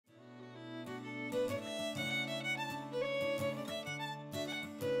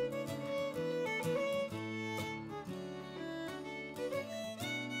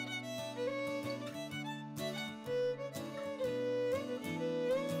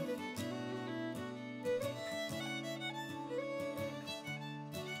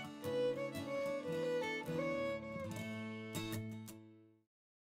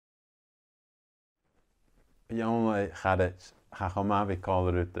Fionnlagh MacLeòid, chachomabhi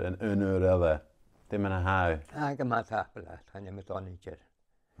colrut an unurella. Dim yn a haw. Agallamh tapla, tan ym ydoniger.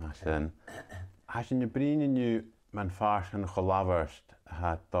 Masyn. Hasyn y brin yn yw ma'n farsian cholafarst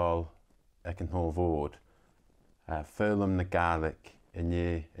ha dol ac yn hol fod. Fhilm na Gaelic yn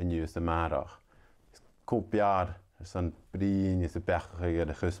yw ys y màireach. Cwbiar sy'n brin ys y bechach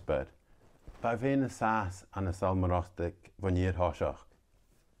gyda chysbyd. Ba fe'n y sas an y Sabhal Mòr Ostaig fwn i'r hosioch?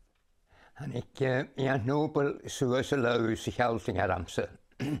 En ik nobel zoals luis zich helting ar amser.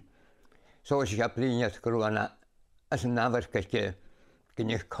 Zoals ik heb blind corona as een naverketje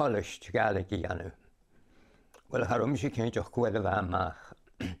gynnych college te Gaelic I anu. Wel harom zich geen toch kwede van mag.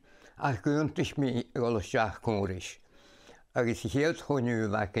 Ach guntich mi golos jach koris. Ag is heel gewoon nu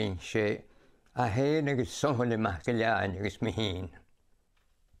wat ik sé a henige Sabhal MacLeòid is me heen.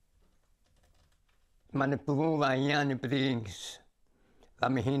 Man het bewoon van Jan brings. Wa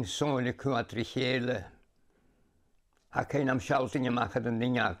me hyn sôn y cwad richele. Ac ein am sialting y machad yn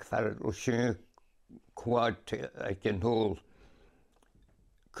ddiag far o sy'n cwad ac yn hôl.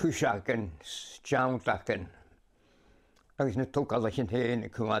 Cwsiag yn siawnt ac yn. Ac yn y togol ac yn hyn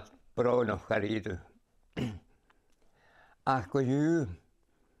y cwad bron o'ch ar idw. Ac o yw,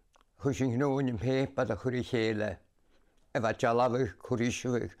 hwysyn gnôn yn pep ad o'ch richele. Efa jalafych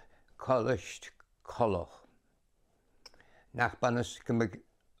cwrisywych colysht coloch. Nach banas gymig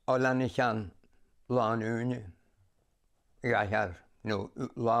oileanach lan une. Gaithar no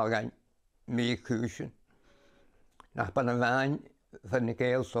lagan mi cwysyn. Nach ban y fain fan y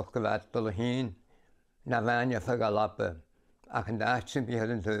geelsoch gyfad dol o hyn. Na fain a ffoghlam ac yn dach sy'n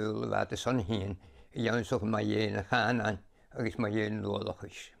bydd yn ddwyl fad y son hyn. I iawn soch mae ein a chanan agos mae ein lolach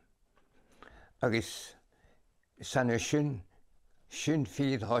is. Agos san y sy'n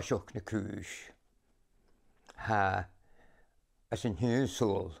ffydd hosioch na cwys. Ha as yn hyn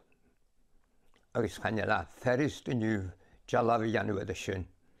sôl. Agos chan la fferist yn yw jalaf I anw ydw sy'n.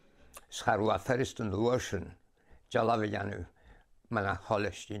 Scharwa fferist yn lwar sy'n jalaf I anw. Mae'n a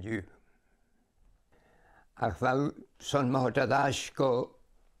cholest yn yw. Ac fel son mae hwyd addas go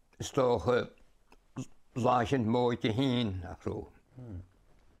stoch lach yn moed I hyn ac rw.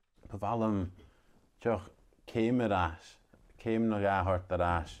 Pafalym, tiwch, ceim yr as, ceim nog ahort yr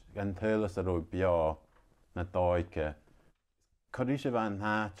as, gan thylas ar o'i bio na doica. Cwrys y fan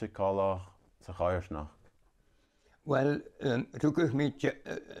hat y coloch sa choirsnach? Wel, rwgwch mi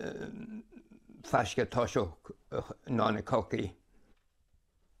ffasga tosioch non y coci.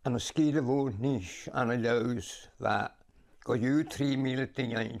 An o sgil y fod nis an y lews fa go yw 3,000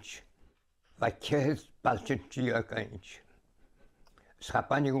 dingainch. Fa cedd balchyn diugh ainch.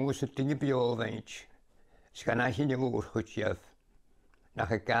 Schapan I gwrs y ding y bio fainch. Sganach yn y fwr chwtiaf.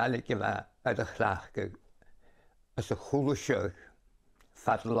 Nach y Gaelic I fa yd y chlachgyg. As y chwlwysig,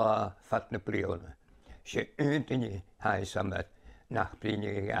 fat la, fat na blion. Se ynt yn I hae samad nach blin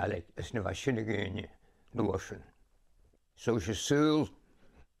I Gaelic as na fa sy'n y gyn I lwysyn. So se sŵl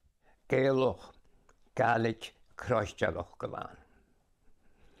geloch Gaelic croesdialoch gyfan.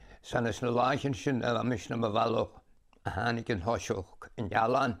 San as na lachen sy'n a mis na mafaloch a hanig yn hosioch yn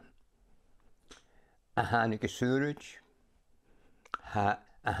ialan. A hanig y sŵryd. A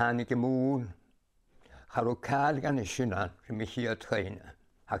hanig y mŵn. Harw cael gan y synan rhy mi hi o tchaina.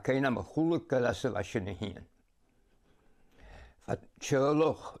 Ha cain am y chwlwg gydas y fasyn y hun. Fa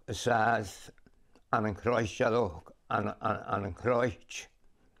tiolwch y sadd an yn croesiadwch, an yn croech,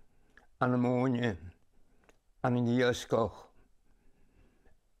 an y mwyn, an yn iosgoch.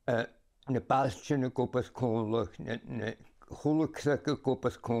 Na balchyn y gwbeth cwnlwch, na chwlwg cydag y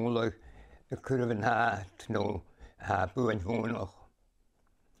gwbeth cwnlwch, y cyrf yn hat, no, ha bwyn fwnoch.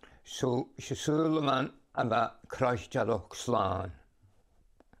 So, eisiau sŵl yma'n a fa croesdialoch slán.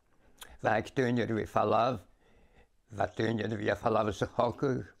 Fa ag dynnyr fi falaf, fa dynnyr fi a falaf ys y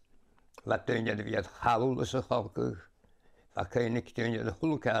chogwch, fa dynnyr fi a chawl ys y chogwch, fa cynnig dynnyr y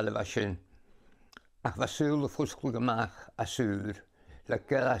chwlwgael y fasyn, ac fa sŵl y ffwsglwg ymach a sŵr, le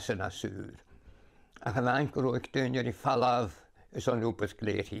gydas yna sŵr. Ac fa fain gwrwg dynnyr I falaf ys o'n rhywbeth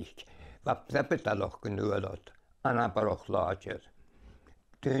gleirig, fa brebydaloch gynwydod, anabaroch lodger.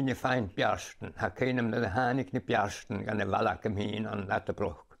 Dyn I ffain biarsten, ha cain am na hanig na biarsten gan y falach am hyn an lat y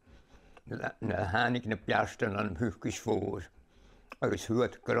broch. Na hanig na biarsten an hwchgys fôr. Agus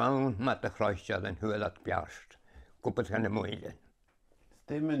hwyd grawn mat y chroesiad yn hwyd at biarst. Gwbeth gan y mwylen.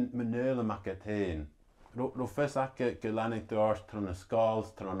 Dim yn mynel am ac at hyn. Rwy'n ffys ac gylanig dwrs tron y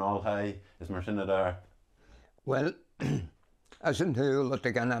sgols, tron y olhau, ys mar sy'n yr Wel, as yn hwyl o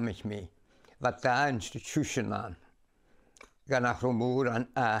dy gan amich mi, fa da institution lan. Gan ach rwmwr an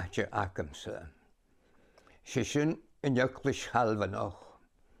aatje agamse. Sysyn yn yglis halfanoch,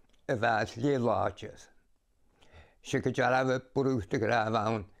 y fad leilodgydd. sé go dearabh brúta go raibh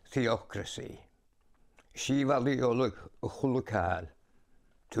ann theocracy. Síomhaíoladh a chulacáil,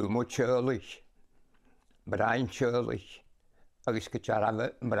 tú mo teoladh, mrainn teoladh, agus go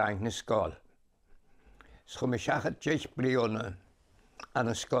dearabh mrainn na scáil. Scho me seachad 10 bliana an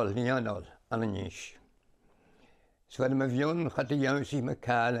na scáil níanal an na níos. Sfuil me bhion chad a dhéansaí me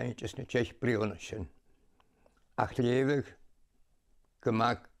cáil aintas na 10 bliana sin. Ach léimheh go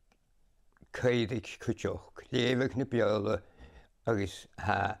mac caidig chuteoch, léimheh na beala agus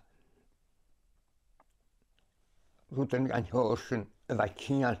ha rútan an hósin a bheith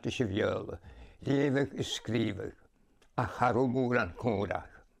cíalta sa bheala, léimheh is scríomheh a charú mór an córaach.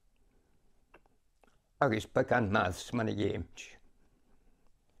 Agus bag an maths man a dhéimt.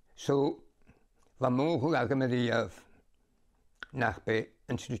 So, bha móthú agam a díomh nach be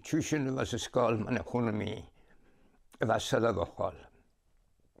institution was a scáil man a chunamí a bheith sila bhaáil.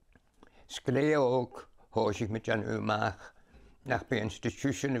 Scléóg hóisig mit an úmach nach be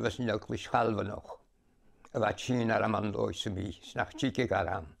institution was an leaglis chalvanach a bheith tín ar am an dóis sa bhís nach tíigh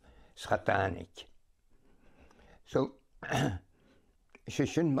aram schatánic. So, sé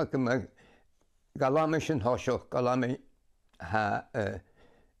sin ma go Galamh sin thoiseach, Galamh ha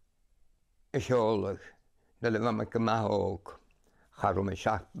seoladh, na le bha me go maithóg, charú me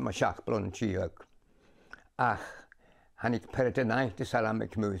seach blon tíag. Ach, hanig perdenaintas ar am me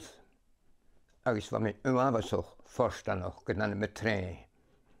cmúth, agus bha me uafasach forstanach go na me tré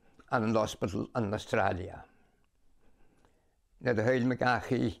an an hospital an Australia. Na de heil me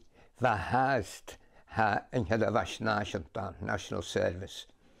gachi bha haast ha yn head a bhais National Service.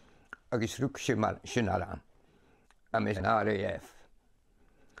 Agus rúk sin aram, a mis an RAF.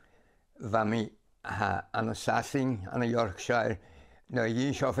 Bha mi ha an assassin an a Yorkshire na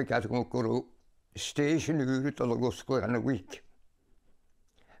dhí seofa gad go gurú station úr do lagoscoil an a week.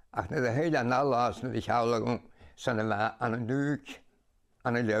 Ach na de heil an alás na dhí cheala san a bha an a nuúg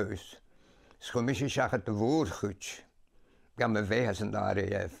an a leis. Scho mi sé seachad de bhór chuid gan me bhéhas an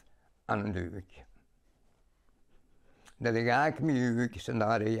RAF an a nuúg. Na de gaag miúg san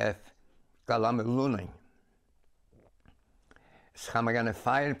RAF Galamh Lunning. Scham gan a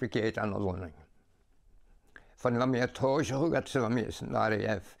fire brigade an a Lunning. Van wa mi a tóiseach at sa mi is an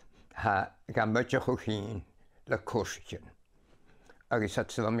RAF ha gan mutteach o chin le cwrsyn. Agus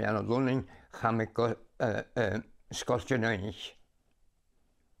at sa mi an a Lunning cha mi sgoltion einig.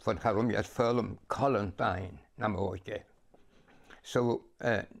 Van charwm mi at fhilm Colin dain na moige. So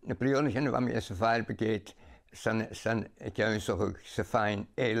na brion hyn wa mi as a fire brigade san gceannsóthg sa fáin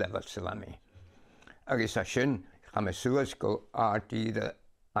A-level sa bhaimi. Agus a sin cha me suas go ardíide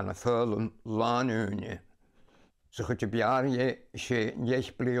an a fhilm lánúne. So chute bearje sé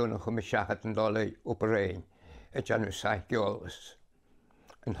 9 bliana chu me seachad an dóla op réin a teanú 7 geolas.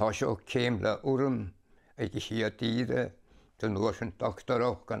 An thoiseo céim le urim ag chiadíide den nuair sin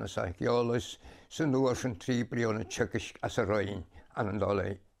doctorach gan a 7 geolas sa nuair sin 3 bliana tuigis as a roin an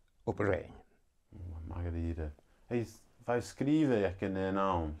dóla op réin. Magad Vai scríomh ag in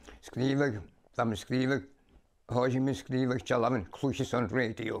nám? Scríomh, tá me scríomh, háis me scríomh tealamann clúisis an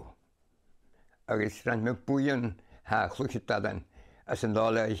radio. Agus ran me buan ha clúisis dadan as an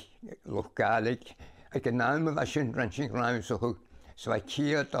dála loch Gaelic ag an nám a sin ran sin ráimsoch sa bhaid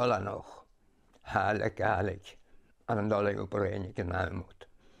cia dálanach ha le Gaelic an dála ó Bòrd ag an námút.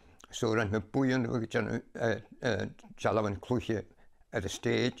 So ran me buan tealamann clúisis at a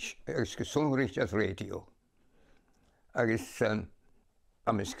stage, agus go sunricht at radio. Agus am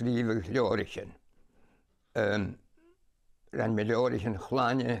a scríomh leoirichen. Ran me leoirichen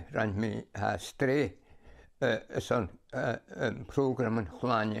chláine, ran me ha stré san programmen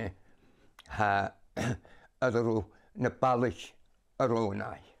chláine ha adarú na ballich a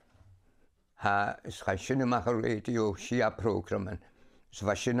rónai. Ha scha sinneach a radio sia programmen, so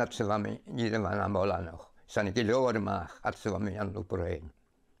va sinnat sa vami níle van am oileanach. San I leorimach at sa mi an op réin.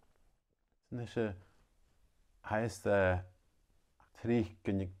 Nes heist trí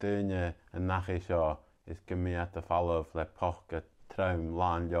gunnig duine an nachí seo is gymí at a fallah le poch a traum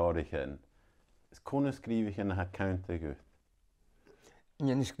lán leoirichen. Is cúna scríomhichin a counta gut?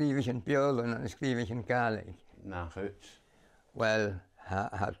 Níon scríomhichin beolan an scríomhichin Gaelic. Nach ut? Well,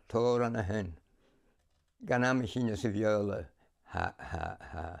 ha tór an a hen. Gan am sin sa bheola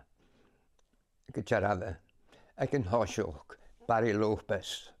go tearabh ag an thoiseach Barry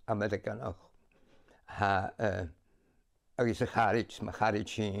Lopez a Americanach agus a charit ma charit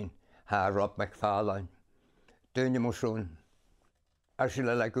sin ha Rob McFarlane duine mosún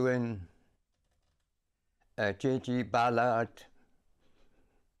Ursula Le Guin J.G. Ballard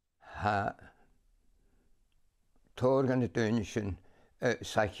ha tór gan a duine sin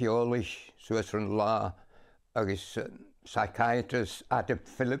psychiologist suas an lá agus psychiatrist Adam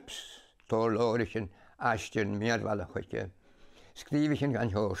Phillips, thall óirisin Ashton Mearhalla chuige, scríbhichin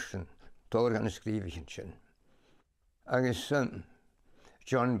gan Thorsten, thór gan scríbhichin sin. Agus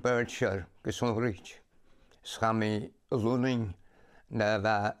John Bircher gesonrich, schami luning na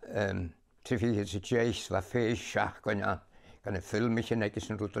bheit trifíhe sa déis bheit féis seach gan fhilmichin agus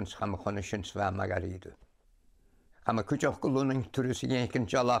an rútan schama chuna sin bheit Margarídu. Chama cúteach go luning turas dhécinn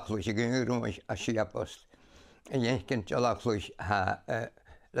dealachlúis a gúrúis a siapost. A dhécinn dealachlúis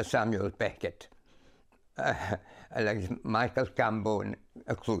le Samuel Beckett. Agus Michael Gambon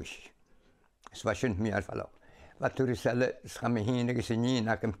a clúis. Sva sin Mearhalla. Va turas eile schama hín agus a nín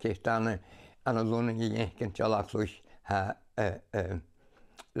ac am céitana an a luning a dhécinn dealachlúis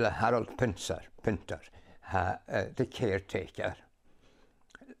le Harold Pinter, the caretaker.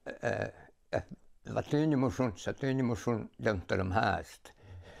 Wat tún morsún leantar am háast.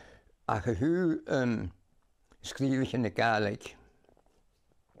 Ach a hú scríbhich in na Gaelic.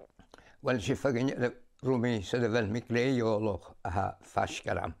 Well, sé fagin rúmi sa bhfuil MacLeod a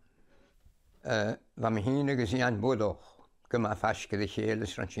fascaram. Va mi hín agus í an búdoch go má fascar a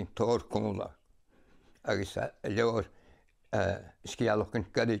chéile ran sin tór cúnla. Agus a leor scialach an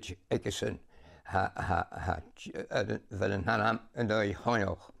Gaidhlig agasan bhfuil an hanam an dói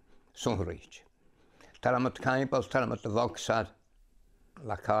choioch sonrich. Taramat caimpal, taramat a bhogsad,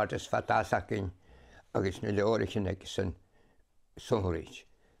 la cardas fatasacin, agus na leorichin agasan sonrich.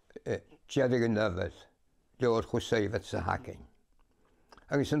 Tiadig an nöfel, leor chwsaivat sa hacin.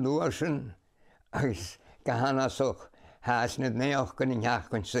 Agus an luarsin, agus gahanasach, has na neoch gan in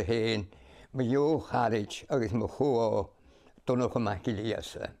hachcon sa hen, ma joch harich, agus ma chua, donnoch am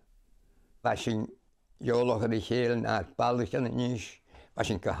achiliasa. Vashin joloch ar I chéile na'r balwch an nis,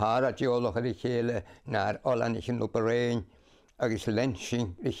 vashin caharad joloch ar I chéile na'r oileanach an operain, agus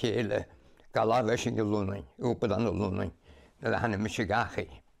lenshin I chéile, galafeshin y lúnain, úpad an y lúnain, na hanna mishigachi.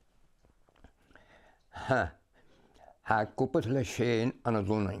 Ha gwpad le sén an y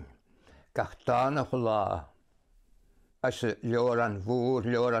lúnain, gach dánach lá, as y leor an fwr,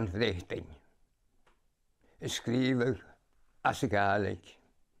 leor an freiting. Ysgrifig as y Gaelic,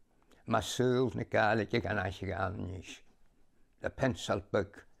 ma sŵl na Gaelic ag an Eòghann nis. Le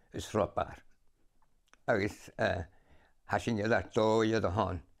pensalbug is robar. Agus hasin yad ar dói yad a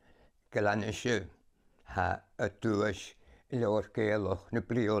hon, galan isiw ha y dŵas I leor Gaelach na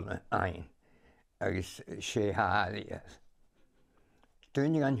briona ein, agus sé haaliad.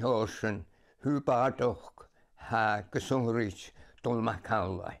 Dwi'n gan hwrsyn, hw bardoch ha gysongrich dol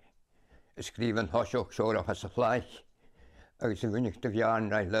macaulai. Ysgrifan hosioch siorach as y fflaich, agus y fynig dy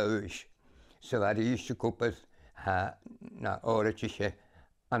fiarn rai leis, so ar eisiau gwybod ha na orytiche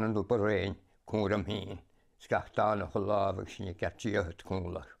an yn lwb o'r ein cwr am hyn, sgach dan o'ch o laf ag sy'n gartio hyd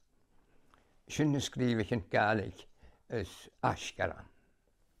cwnglar. Sy'n ysgrifich yn Gaelic ys asgaram.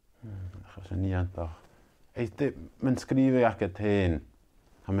 Achos yn iantach. Mae'n sgrifio ac at hyn,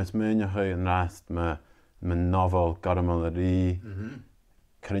 a mae'n smynio hwy yn rast mae'n nofel gormol yr I,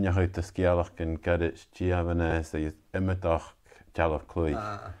 Cyrnio hwy dysgialach yn gyrrych giafynes a ymydach jalach clwy.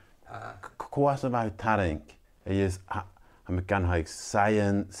 Cwas o fawr taring, am y ganhaig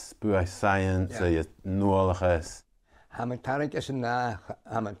science, bwai science, a nôlach ys. Am y tarig ys yn nach,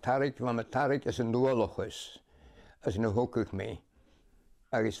 am y tarig ys yn nôlach ys yn y hwgwch mi.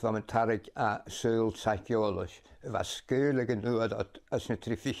 Agus fam y tarig a sŵl psychiolog, fa sgwylig yn nŵad as na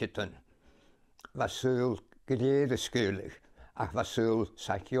trifichityn. Fa sŵl gyda'r sgwylig. Ach fa sŵl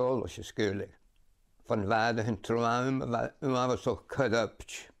psychiolog y sgwylig. Fan fad yn trwam, fa so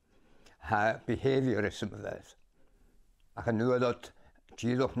cydabch, ha behaviorism fedd. Ach yn nŵad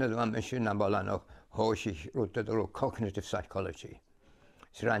gydwch na dda mysyn am bolanoch hwysig rwtad o'r cognitive psychology.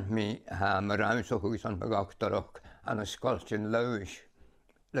 Srant mi ha myrawn so hwys o'n bagoctorach an ysgoltyn leis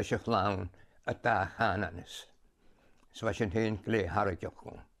leis eich lawn a da chananis. So fa sy'n hyn gle haragioch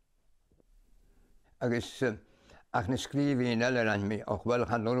hwn. Agus ach na sgrifin eler an mi och wel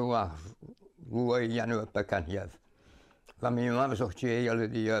chan rwach rwy ianw y byganiad. Fa mi yma fys o'ch jei ol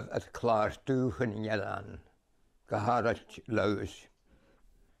ydi at clar dŵch yn ielan. Gaharach leis.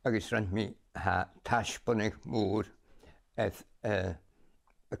 Agus rant mi ha tasbonig môr edd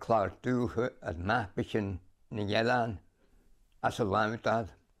y clar dŵch at mapich yn ielan as y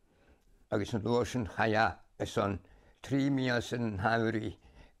lawdad. Agus yn lwysyn chaya ys o'n 3 mias yn hawri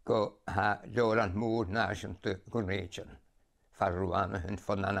go ha Eòghann môr nasion dy gwneidjan. Farwan yn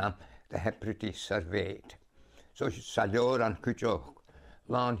ffonnanam dy hepridis ar fed. So sa Eòghann cwtioch,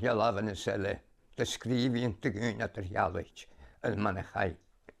 lan hialafan y sele, dy sgrifin dy gwyn at yr hialich, yn manachai,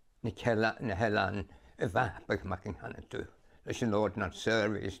 ni helan y fabag mac yn hanadw. Leis yn lord na'r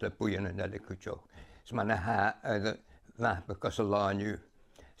service le bwyn yn ele cwtioch. Smanna ha bheith agus a lániu.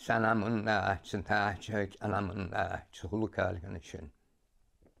 San amon náit, san taic an amon náit, sa húlacáil gan sin.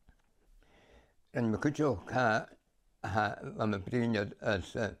 Ren me cúteoch ha me brínead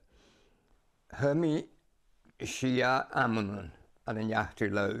as hymi sia amonan an an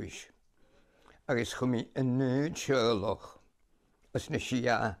iachtar leis. Agus chumi yn nŵd siolwch as na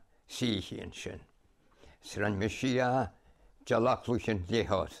sia síchéan sin. Sran me sia jalachlwch yn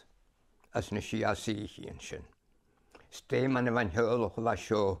lehod as na sia síchéan sin. Ste man y fan hyolwch la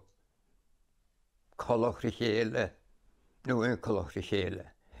sio colwch ry chéle, nhw yn colwch ry chéle.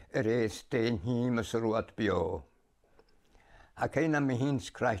 Eis stein hím as rwad bio. Ac ein am hyn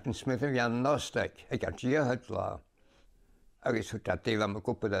sgraich yn smith of Eòghann Ostaig ag ar diugh la. Agus hwta def am y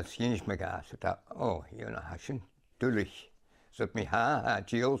gwybod a syns me gas. Hwta, Euan a hasyn dwlich. So mi ha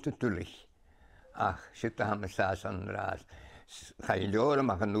diolch y dwlich. Ach, sydd ham y sas an ras. Chai lior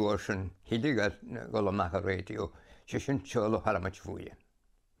am ach an nŵr sy'n hidig ar golwm ach ar radio. Sy'n siolwch ar am ych fwy.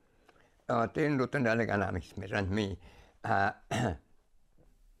 Dyn rwt yn aleg anamich mi rhan mi.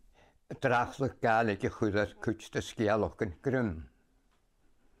 Drachlig Gaelic chwydda'r cwts dy sgialwch yn grym.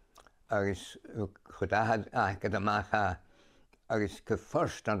 Agus chwydda agad amach agus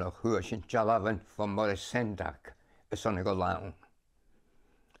cyffyrst an o'ch hwyr sy'n jalafan fo mor sendag y sonig o lawn.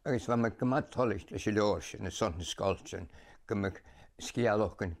 Agus fa mae gymad tolich leis y lior sy'n y son sgolchen gymig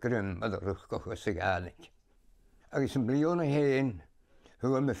sgialwch yn grym ad o'r rwchgoch o sy'n Gaelic. Agus yn blion o hen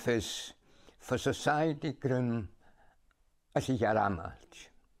hwyr my ffys fo society grym as i ar amalt.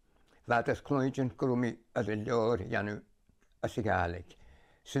 Fad as clwyd yn grwmi ad y lior ianw as i Gaelic.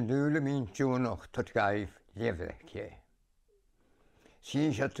 Sy'n nŵl y mi'n diwnoch tot gaif lefrech ie.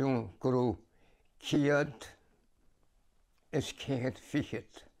 Sy'n siatwn grw ciad ys cehed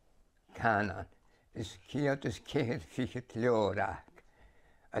ffychyd canan. Ys ciad ys cehed ffychyd liorach.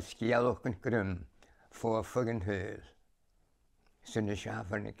 A sgialwch yn grym ffo ffog yn hyl. Sy'n y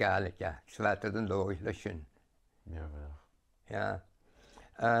siafar yn y Gaelic ac sfadad yn loi lysyn. Ja, wel. Ja.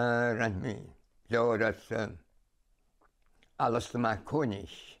 Ran mi lior at alles de maak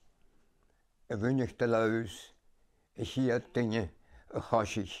konig. Y fynych dy laws y hiad dynnu y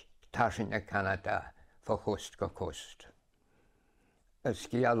chosig tarsin y Canada fo chwst go cost. Y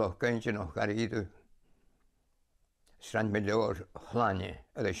sgialwch gynjyn o'ch ar idw. Sran mi lior chlannu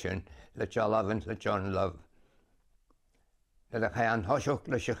ydysyn le jalafan le John Love. Le chai anhosioch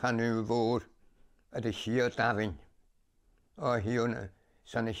leis y chanw fôr ydy hiad afyn. O hiwn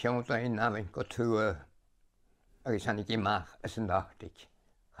san y siawnt ein afyn go tŵa. Agus san i gymach as yn Arctic,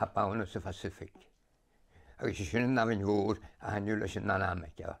 chabawn os y Pacific. Agus i sy'n afyn fôr a hynny leis yn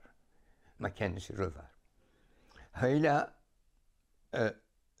anamig ar. Mae cens i ryfar. Heila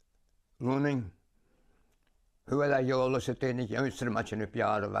lwning hwyd a iolos y denig yw'r mach yn y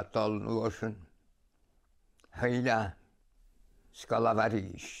biar o fadol nhw orsyn. Heila sgolaf ar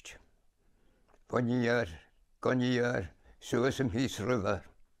eist. Gonier, sŵs ym hys ryfar.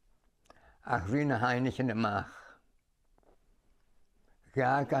 Ac rhywun a hainych yn y mach.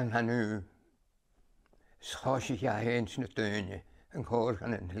 Gag an hanw, schosig a hens na dynnu yn nghor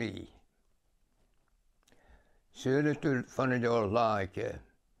gan yn hli. Sy'n y dŵr fan y lior laig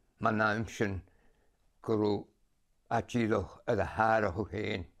ma naim sy'n gwrw a gilwch ydy harach o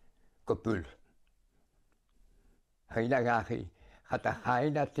hen gobl. Heila gachi, chad a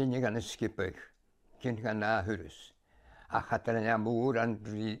chael a dynnu gan y skipach, cyn gan na hwrys. A chad yn amwr an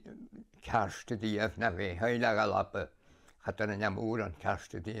carst y diaf na fe, heila galapa. Chad yn amwr an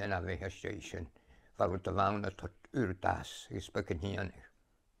carst y diaf na fe hystation, farwyd y fawn a tot urdas ysbych yn hianych.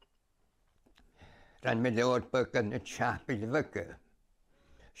 Ran mi leod bych yn y chap i lyfyga.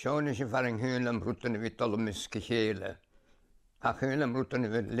 Siôn is y faring hyn am rwtyn i fi dolwm ysgyllela. A hyn am rwtyn i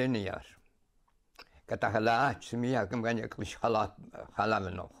fi linear. Gyda chalat sy'n mi ag ymgynnu glis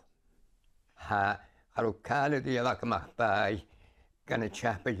chalafynoch. Ha arw cael ydi a fag ymach bai gan y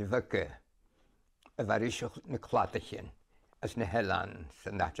chap i lyfyga. Y farisioch na cladachyn. As na helan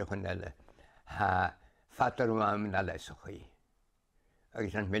sy'n natioch yn ele. Ha ffatar wam na lesoch chi.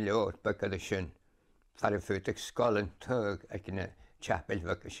 Agus an mi leod bych ydy sy'n. Far y ffwyd ag sgol yn tug ac yn y chapel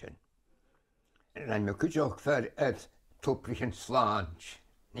fyg ysyn. Rhaid mi cwtioch fyr yd twbrych yn slanch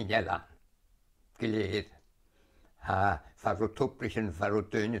ni elan. Gilydd. Ha farw twbrych yn farw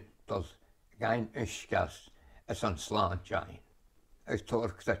dyn dod gain ysgas ys o'n slanch ein. Ys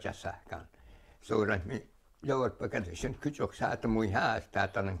torc da jasagan. So rhaid mi lawr bygad ysyn cwtioch saad y mwy hast a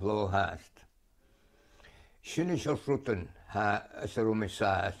dan yn glo hast. Sy'n ys o'r rwtyn ha ys yr wmi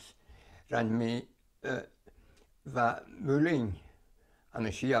saas. Rhaid mi va mulling an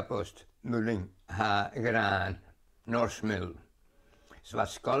y siapost mulling ha gran norsmill. So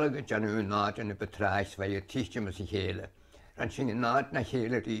was scoleg y janw nad yn y betrais fe y teithio mas I chéle. Ran sy'n nad na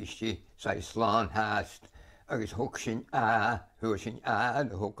chéle rýsti sa Islán hast agus hwg sy'n hw sy'n y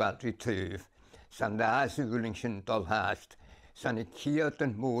hwg adri tŵf. San da sy'n gwling sy'n dol hast. San y ciad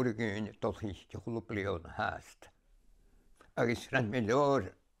yn môr y gyn dol hych chwlw blion hast. Agus ran mi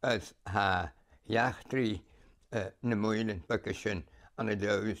lor as ha iachtri na mwylen bygysyn an y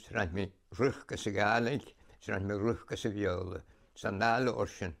lews ran mi rwch gys y Gaelic, ran mi rwch gys y fiole, san dal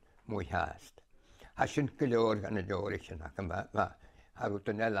orsyn mwy hast. Hasyn gylor gan y lorysyn ac yn fa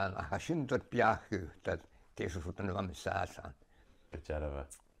harwyd yn elan a hasyn dod biach yw dad geisio fod yn fam y sasan. Bydjar efo.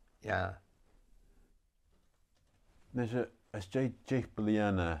 Ia. Nes ys jeich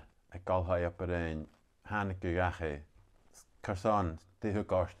bliana y golhau op yr ein han y gygachu, cyrson, di hw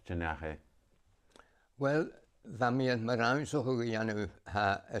gost chunnaic. Wel, fa mi yn marawn so hwg I anw ha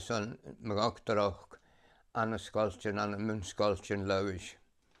eson mrog droch an y sgoltion an y mwyn sgoltion leis.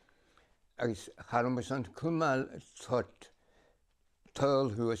 Agus charwm eson cwmal tot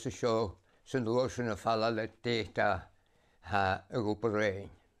thall hw ys y sio sy'n lwys yn y ffala le data ha y gwbl rein.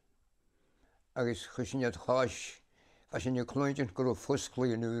 Agus chwysniad chos fa sy'n yw clwynt yn gwrw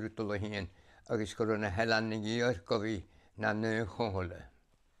ffwsglu yn ŵr dwl o hyn agus gwrw yn y helan yn gyr gofi na neu chwhole.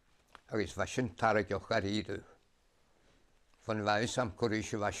 Agus fa sy'n tarag o'ch ar idw. Fan faes am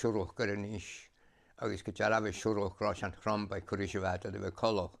cwrysio fa siwrwch gyda nis. Agus gyda'r afe siwrwch gros an chrom bai cwrysio fa dod efo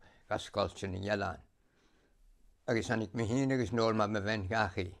colwch gas goltion yn ielan. Agus anig mi hyn agus nôl ma me fen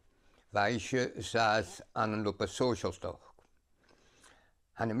gachu. Fa eisiau ysas an yn lwp y social stoch.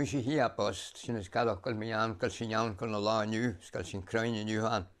 Han ym eisiau hi a bost sy'n ysgadwch gael mi iawn gael sy'n iawn gael o la niw, gael sy'n creu'n niw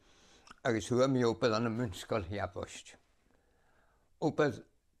han. Agus hwa mi oped an y mwnsgol hi a bost. Oped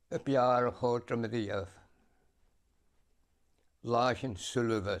y biar o chod am y ddiaf. Lach yn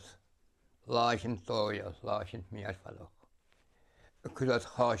sylwyd, lach yn doel, lach yn miarfalwch. Y cwrdd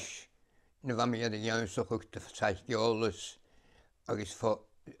chos, na fa mi ad y iawn soch o'ch dy ffsaith giolus, agos fo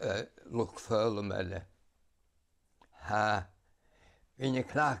lwch fhilm ele. Ha, fi'n y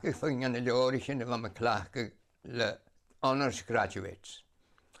clach ych ffyng an y lori sy'n na fa mi clach ych le honours graduates.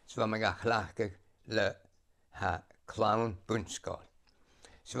 So fa mi ga clach ych le clown bwnsgol.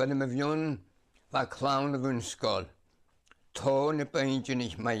 So fa mi fiwn fa clown y bwnsgol. Tôn y beindion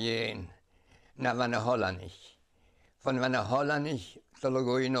ich mae ein, na fan y holanich. Fan y holanich dal o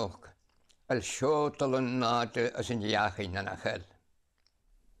gwynwch, al sio dal o'n nad as yn iachyn yn achel.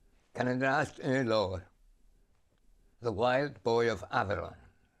 Can yn rast yn lor, The Wild Boy of Avalon.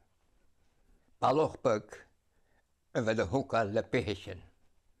 Balwch byg, y fyd y hwca le behysyn,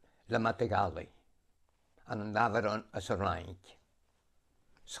 le matigali, an yn Avalon as y rhaid.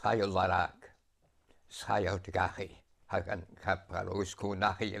 Sgai o larag, sgai o dygachu. Hag yn capel o ysgw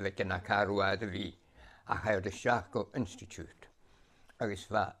nachi e fe gyna carwad y fi a chael y Siaco Institute. Agos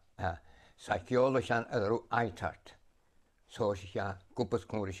fa psycholog an ydw aitart. So si a gwbeth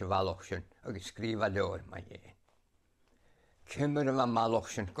cwr eisiau faloch sy'n agos sgrif a leor mae e. Cymr yma maloch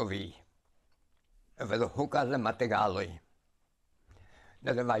sy'n go fi. Y fydd y hwgad y matigalwy.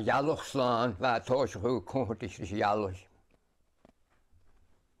 Na dda fa ialwch slan fa tos hw cwrt eisiau ialwch.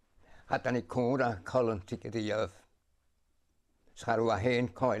 Hata ni cwr a colon tig y ddiaf. Sgarw a hen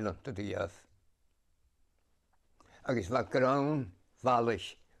coelont y diaf. Agos fa grawn falych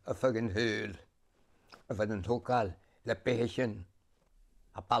y ffygyn hyl. Y fydd yn hwgal le behysyn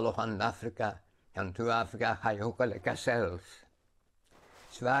a balwch an Africa, gan tŵ Africa chai hwgal y gasels.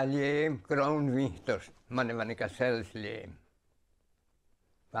 Sfa liem grawn finters, man y fan y gasels liem.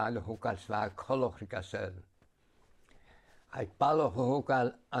 Fa y hwgal sfa colwch y gasel. Ai balwch y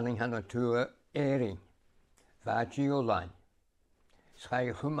hwgal an yng nghanol tŵ ering. Fa giolain.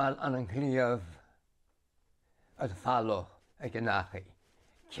 Sgai chwmal an yn cliaf y ffaloch y gynachu,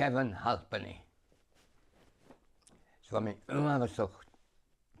 cefn halpani. So mi ymafysoch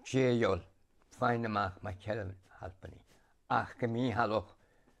jeol, fain ymach mae cefn halpani. Ach gymi haloch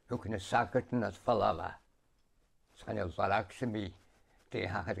hwg yn y sagart yn y ffalafa. Sgan i'w farag sy'n mi de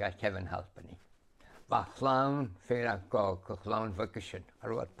hachar gael cefn halpani. Fa chlawn ffeir a gog o chlawn fygysyn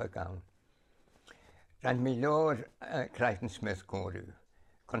ar wad bygawn. Ran mi lor Crichton Smith gwrw,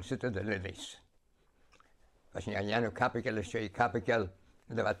 consider the lilies. Fas ni angen o capigel y sio I capigel,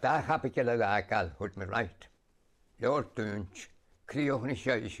 ydy fa da capigel y ddagol, hwyd mi rhaid. Lor dwynch, criwch ni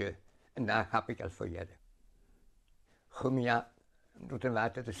sio eisiau, yn da capigel ffwyed. Chwmia, rwyd yn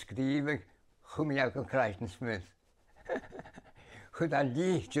fad y sgrifig, chwmia o Crichton Smith. Chwyd a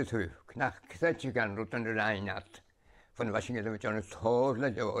lich y thwch, nach credeg gan rwyd yn yr ainat. Fan fas ni gyda fi John y thall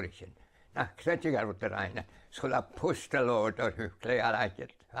y lor eisiau. Na credeg ar wrth yr aina, sgwyd a pwst y lord o'r hwcle ar aged,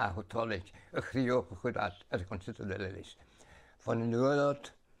 a hwtolig, y chriwch y chwyd at y consider the lilies. Van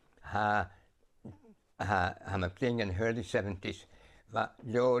Nuolot ha me playing in the early 70s, wat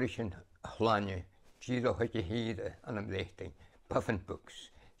Lorischen Hlanje, Giro Hide and I'm lichting, Puffin books.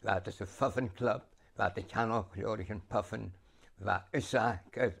 Wat is a Puffin club, wat de Cannock Lorischen Puffin, wat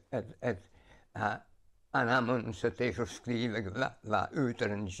Isaac an Amon so tegen schrijven, wat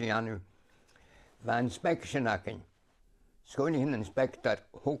uiter en Gianu. Wat inspection akin. Schoon in inspector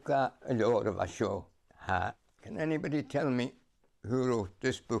Hoka Lore was show. Can anybody tell me who wrote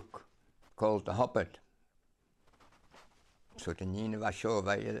this book called The Hobbit? So the Nina was show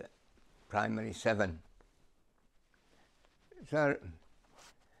by primary 7. Sir,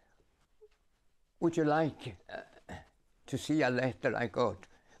 would you like to see a letter I got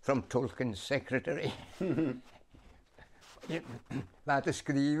from Tolkien's secretary? Wat de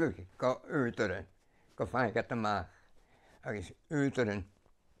schrijver go uiteren, go vaak de maag. Is uiteren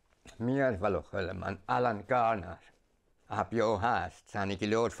meer fhoghlam an Alan Garner. Heb jou haast, zijn ik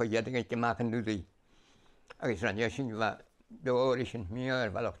geloord voor je te maken nu die. Is dan je wat de origin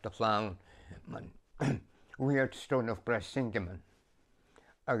meer fhoghlam slaan, man weird stone of breast singeman.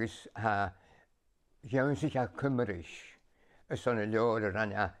 Is jou zich a kummerisch, is zo'n leorder aan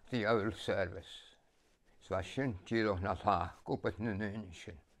ja die owl service. Zo schön diugh nach laag, op het nu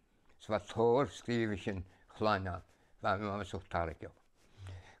neunischen. Zo wat hoor schrijven kleiner. Waar we maar zo tarig op.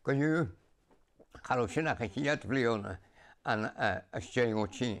 Kun je gaan naar het vliegen en als je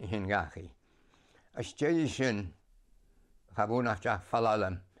moet zien gaan. Als je zien gewoon naar het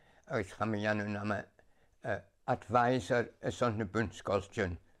fhoghlam, als je me nu naar advisor is on de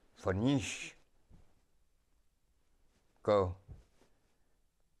bundskoltje voor niets go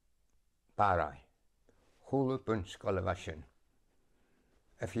parai. Goede bundskolen wassen.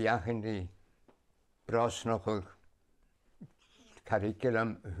 If je in die bras nog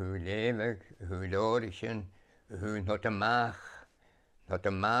curriculum, hoe levig, hoe lorischen, hoe not de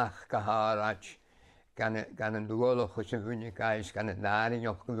maag gehaald, kan een oorlog als een wunigheid, kan een naring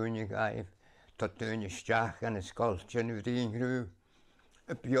ook een wunigheid, tot een stach en een skoltje en een groe,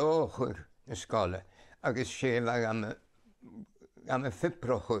 een bjoger, een skolle, en schreef aan mijn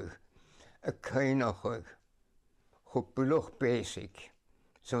fiprocher, een keinocher, goed beloch basic,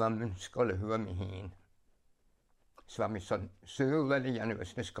 zo van mijn skolle hoe me heen. Zo was zo'n zullen Janu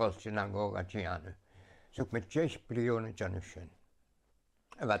was een skoltje aan goga Janu. Zo met 6 miljoen Janusjen.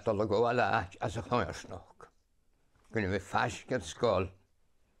 En wat alle goa laat als een huis nog. Kunnen we vast het skol.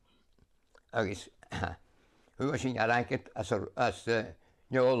 Hoe was je eigenlijk als de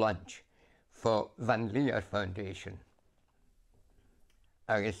nieuw lunch voor Van Leer Foundation.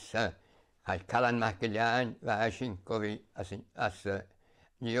 Hij Eòghann MacLeòid was je kovi als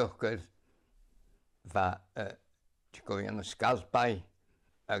nieuwker van te go aan de scalpai,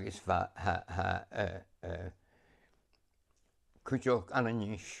 agus kujok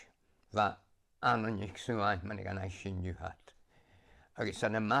ananish, va ananish suai man gan sin you hat. Agus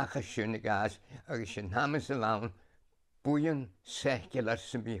an macha schöne gas, agus in hames alone, boeien secular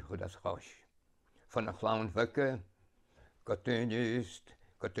semi goed as hosh. Van a clown wikke,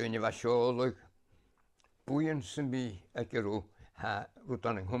 gotunje was scholig, boeien semi ekero ha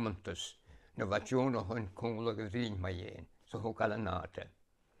rutan humantus. No wat je nog een kongelige vriend met je, zo ook al een naarte.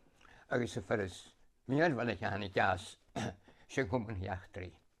 Als je vers meer van het aan het jas, ze komen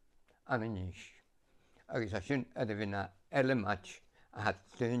jachtri, aan een niche. Als je een winnaar match had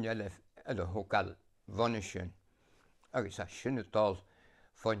tuinje de ook al wonnischen. Als je een tal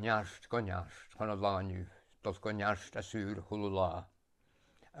van jaarst, van een laanju, tot konjaarst asuur hulula.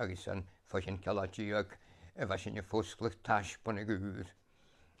 Als een voor een kalatje ook, was je voskelig tas van een uur.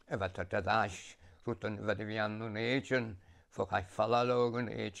 Wat er dat is, roeten wat we aan doen eten, voor hij fallalogen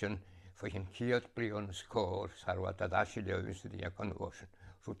eten, voor geen kiert brion score, zou wat dat is juist die je kan wassen.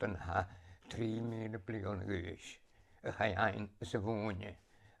 Roeten ha 3 miljoen brion geus. Hij een ze woonje,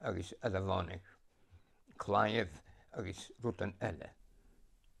 is de woning. Kleif, is roeten elle.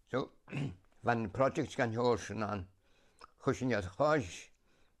 Zo, van projects kan horen aan, goed je het huis,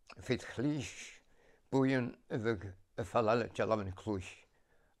 fit glis, boeien, we fallaletje laven kloes.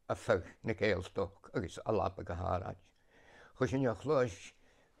 A fog na Gaelstok, agus a lapa go hárad. Chus in chluis,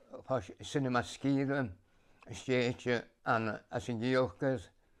 cinema skíre, stéitje as in diugh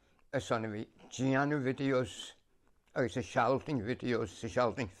as an vi Gianu videos, agus a shouting videos, a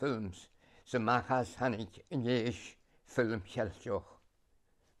shouting films, sa machas hannig in yeis film cheltjoch.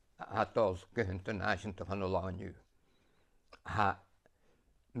 Hat dol gehunt an asint of an olániu.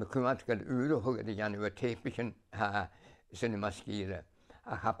 Me kumat gad ure hugad i Gianu a tepichen cinema skíre.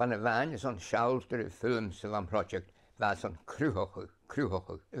 A hapan a van is on shelter films of an project was on cruhochu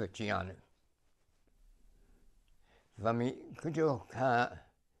yfir Gianu. Fa mi cydwch ha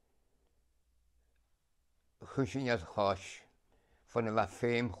chwysiniad chos fan y fa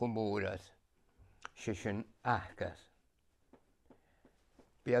ffeim chwmwrad sy'n achgas.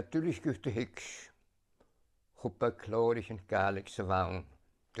 Bi a dwys gwth y higs chwpa clóris yn Gaelic sa fawn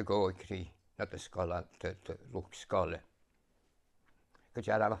dy goi cri na dy sgola, dy lwch sgola.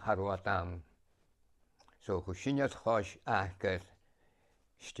 Gyda'r al harwa dawn. So chwysiniad chos achgas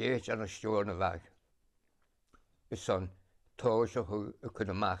steeds ar y stjórn y fag. Son tos o y cwyd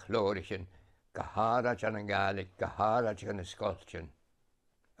y MacLeod yn gaharad yn Gaelic, gaharad yn y sgoltion.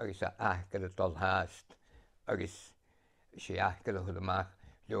 Agus a achgar y dol hast, agus si achgar o hwyd y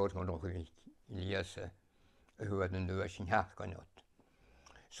MacLeod hwn o'ch i lias y hwyd yn nŵas yn hach gynod.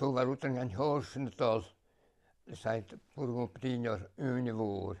 So fa rwyd yn gan hors yn y dol, said bwrw o brin o'r un i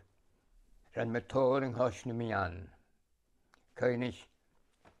fwr, rhan mae tor yng nghos na mi an. Cynnig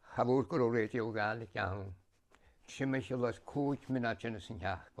hafwr gwrw radio Gaelic iawn. Sy'n eisiau los cwyd mynad yn ysyn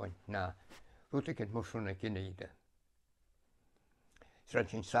hach gwynt na rwyd ag yn mwyswn ag i neud.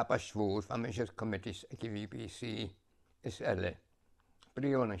 Rhaid sy'n sabas fwr, fan eisiau comedis ag i BBC ys ele.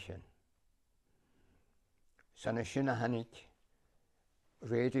 Brion eisiau. San eisiau na hannig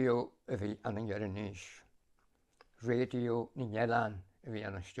radio y fi an yng Nghyrnis. Radio ni Eòghann y fi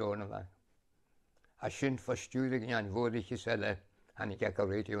an y stjórn yma. A sy'n ffostwyd ag yn fwyd eich ys ele hannig ag o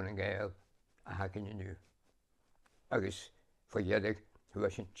radio yn y gael a hag yn y nhw. Agus fwyedig hw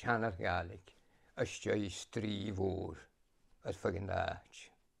sy'n chanel Gaelic ysdio i stri fwr as ffygyn dach.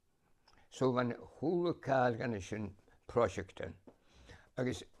 So fan hwyl cael gan ysyn prosiectyn.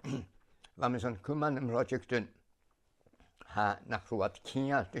 Agus fan ysyn cwman yn prosiectyn ha nach rwad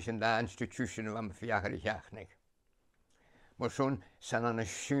cial ysyn da institution fan ffiachar i chachnig. Mor sôn san an y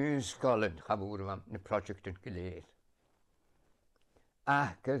sy'n sgolyn chafwr fan y prosiectyn gilydd.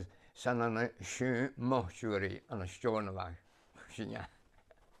 Agad san an y sy'n mortuary an y stjórn yma. Sy'n ia.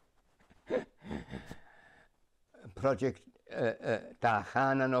 Project da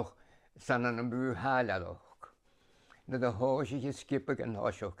chan anoch san an y bwy haladoch. Na dy hos i skip ag yn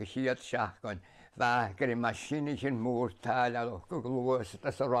hosioch gysiad siachgon fa gyda masini sy'n môr taladoch gyglwys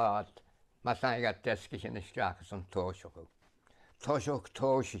dys y rad. Ma sa'n gad desgu sy'n ysgrach sy'n tosioch. Tosioch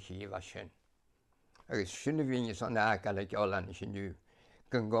tosio chi fa sy'n. Agus sy'n y fi'n sy'n Gaelic Eòghann sy'n yw.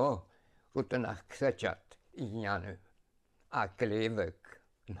 Gyngo rwyd yn ach credjad i gianw a glefyg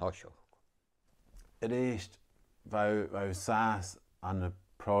yn hosioch. Yr eist fawr sas an y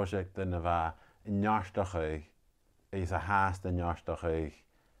prosiect yn y fa yn iarstach eich is a haast yn iarstach eich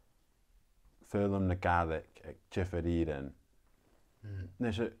fhilm na Gaelic ag tiffer iren.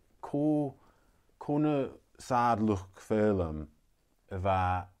 Nes y cwna saad lwch fhilm y fa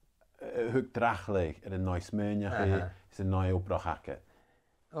hwg drachlig yr yn noes meineach is yn noi obrach acet.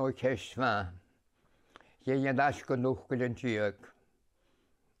 O ces fa. Ie i'n as go lwch gyda diugh.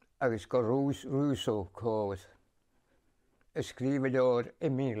 Agus go rwso cwrs. Ysgrifed o'r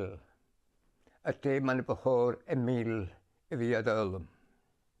Emil. A de man y bwchor Emil y fi ad ylm.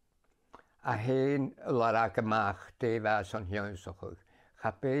 A hen lar agallamh de fa son hiawnsachwg.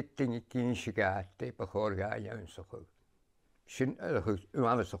 Chabed dyn i gyn sigad de bwchor ga hiawnsachwg. Sy'n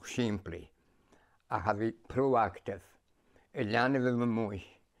ywafasach simply. A hafi proactif. Eòghann fy mwy.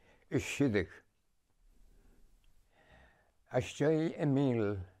 Ysyddig. Ysdoi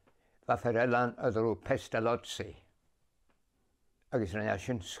Emil fa fferelan oedd rw pestalodsi. Agus rhaid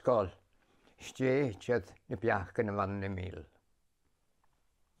sy'n sgol. Ysdoi tiad na biach gan y fan Emil.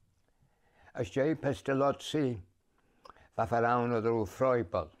 Ysdoi pestalodsi fa fferelan oedd rw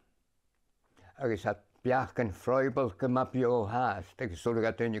ffroibol. Agus at biach gan ffroibol gyma bio has. Agus sŵr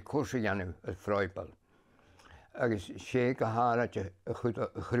gada yn y cwrs i anw y ffroibol. Agus sé gaharad y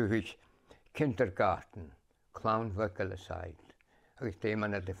chrwyd kindergarten, clown fygal y said, agus dim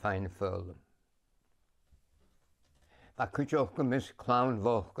an y define fhoghlam. Fa cwydioch gymys clown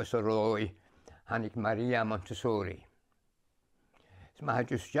foch gos o roi hannig Maria Montessori. Mae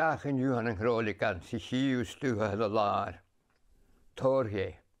jyst jach yn Euan MacLeod si hiw stwha hyl o lar.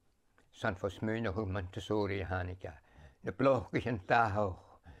 Torhe, san fos mwynach o Montessori hannig. Na bloch gys yn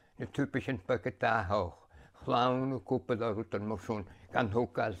dahoch, na tŵpich yn bygyd dahoch. Clown o gwbl o'r rwyd yn mwyswn gan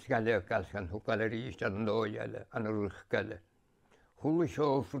hwgal, gan hwgal yr eist ar yn oiel, an yr wrchgal. Hwyl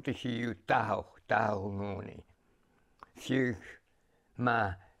siof rwyd y hiw dahoch mwni. Fiwch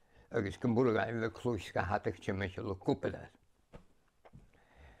ma, agos gymwrwg a efo clwys ga hadach ti'n mysl o gwbl ar.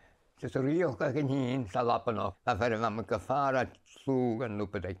 Jys o rioch ag yn hun, sa lapan o, a fer yma gyffar a llwg yn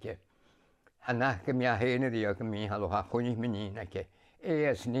lwbyd ag e. Hanach ym ia hen yr iog ym mi halw ha chwnig mynin ag e.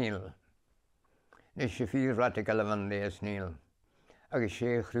 Eas nil. Nes y ffyr rad y galafan leis nil. Ag y sé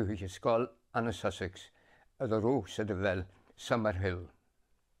chrwch ysgol an y Sussex a rús a bhfuil Summerhill.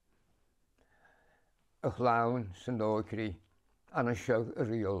 A chlán san dógraí an a seo a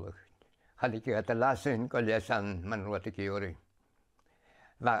riolacht. Chadig a lasin go leis an man ruat a géorí.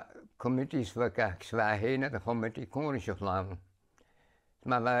 Va committees va gach sva héna a committee córis a chlán.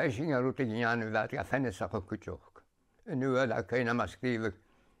 Ma va eising a rúta gíanú va a fennis a chucuteoch. Nuad a céine ma scríbh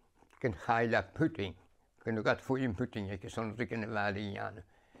gyn chaile puting. Gyn gat fwy'n puting ag son rigyn y fad i gíanú.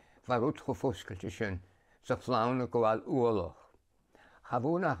 Va rút go foscailte sin sa chlán a goáil uoloch.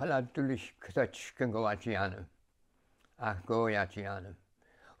 Chabúna chala dúlis ctach gyn goáil gíanú. Ach goáil gíanú.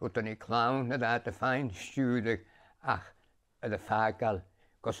 Rút an i chlán na dat a fain stúdig ach a fágal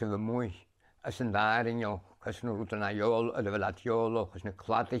gos a mwy as yn ddaringio, cos nhw rút an aiol a fel atiolo, cos na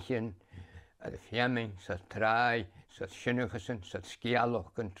cladichin, a fiaming, sa trai, sa sinuchasin, sa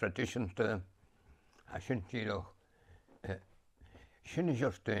sgialoch yn tradition dy. A sy'n tiloch, sy'n is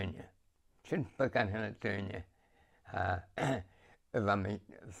o'r dynnu, sy'n bygan hyn y dynnu. Y fan mi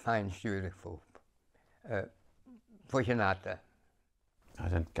fain stúdig fób. Fwy hyn ada. A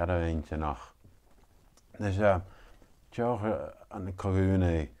sy'n gada eintje noch. Dus tjoch an de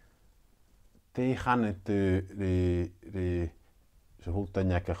corona, die gaan het die zo goed dan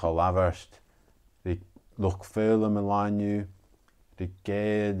je kan laverst, die nog veel in Milanu, die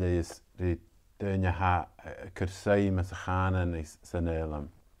geed, die dan je ha kursai met z'n gaan en is zijn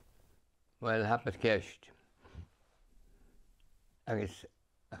elam. Wel, heb het kerst. Agus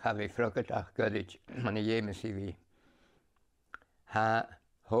ga we vroeger ach guddig, man je me wie. Ha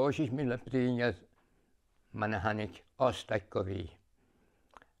hoos is me leprinjas. Man hannig Ostaig go bhí.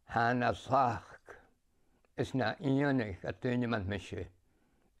 Hanna slach is na Eòghann a dúine man mise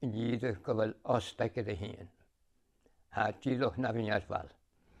in díidir go bhfuil Ostaig a híon. Ha díoch na bhíon arfal,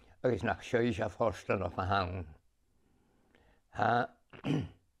 agus nach seois a fórstan of a hawn. Ha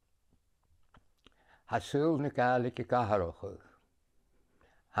súl na Gaelic i gaharochuch.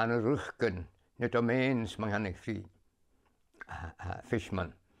 Ha na ruchgan na domains man hannig frí.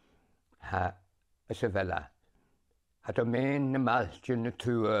 Fishman. Ha is a vela. A domain na maltjin na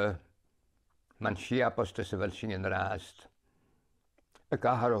tua, man siapos da sa vel sin yn rast. A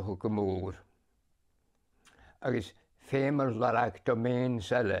gaharoch o Mòr. Agus fémar larag domain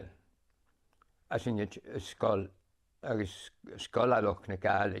selle. As in ysgol, agus sgolaloch na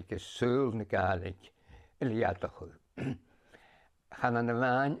Gaelic, as súl na Gaelic, iliadoch. Chan an y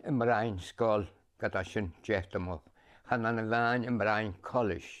fain ymraen sgol gada sy'n jechtamoch. Chan an y fain ymraen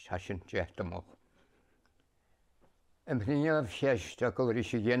college ha sy'n jechtamoch. Ymrhinio fsiest ac o'r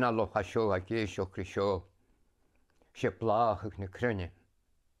eisiau genaloch a sio a geisio crisio. Se blach ag na cryne.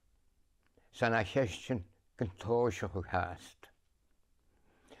 San a chestyn gyntosiach ag hast.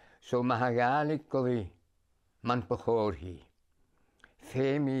 So ma ha Gaelic go fi man bachor hi.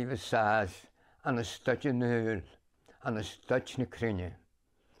 Femi fy sas an y stad y nŵl, an y stad na cryne.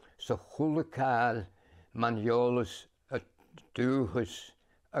 So chwle cael man iolus a dúchus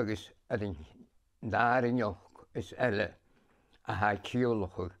agus adyn darinioch is elle a ha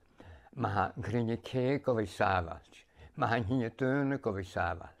ciolwch ma ha grinne ceg o fi safalt, ma ha hyn y dyn go fi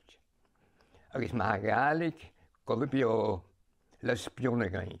safalt. Agus ma ha Gaelic go fi bio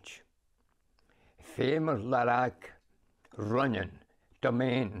lesbionagaint. Fémar larag runnin,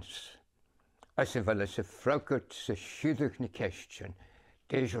 domains, as y fel y ffrygwyd sy siddwch ni cestyn,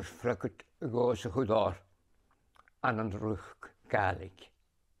 deis o'r ffrygwyd y gos y chwydor an yn rwch Gaelic.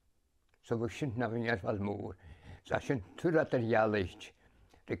 So fy sy'n na fi'n fel Mòr. So sy'n twrad yr ialich,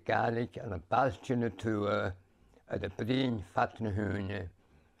 dy Gaelic an y baltyn y tŵa, a dy brin fat na hwne,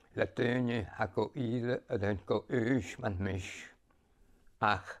 le dyni ha go iddo a dyn go ys man mis.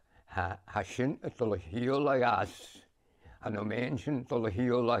 Ach, ha sy'n y dol o hiol ag as, a no men sy'n dol o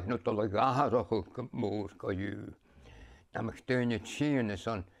hiol ag no dol o gaharach o Mòr go yw. Na mych dyni tîn y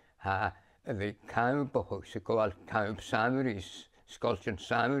son, ha y fi cawbach sy'n goal cawb samuris, sgoltion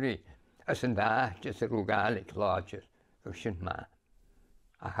samuri, as yn dda, jyst yr Gaelic lodger, fysyn ma.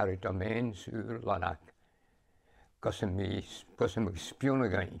 A har y domain sŵr lanag. Gos yn mi sbiwn o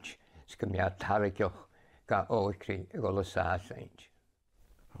gaint, sgym ia tarigioch ga oicri y gol o sas eint.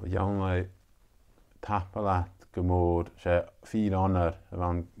 Iawn lai tapalat gymod, se ffyr onar y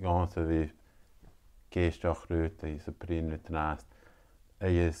fan gant y fi geistioch rwyd i sy'n brin rwyd yn ast.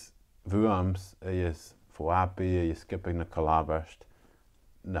 Eis fwams, eis fwabi, eis gypig na colaberst.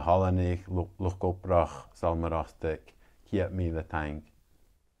 Na Hollandig, loch oprach, Sabhal Mòr Ostaig, kiep mi le tang.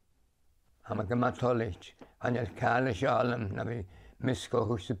 Am a gymatolid, an yr cael y sialym na fi misgo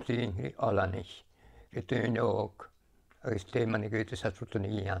hwys y brin i Eòghann, rydyn og, agos dim an i gwyth y satrwtyn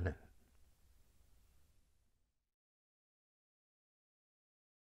i Eòghann.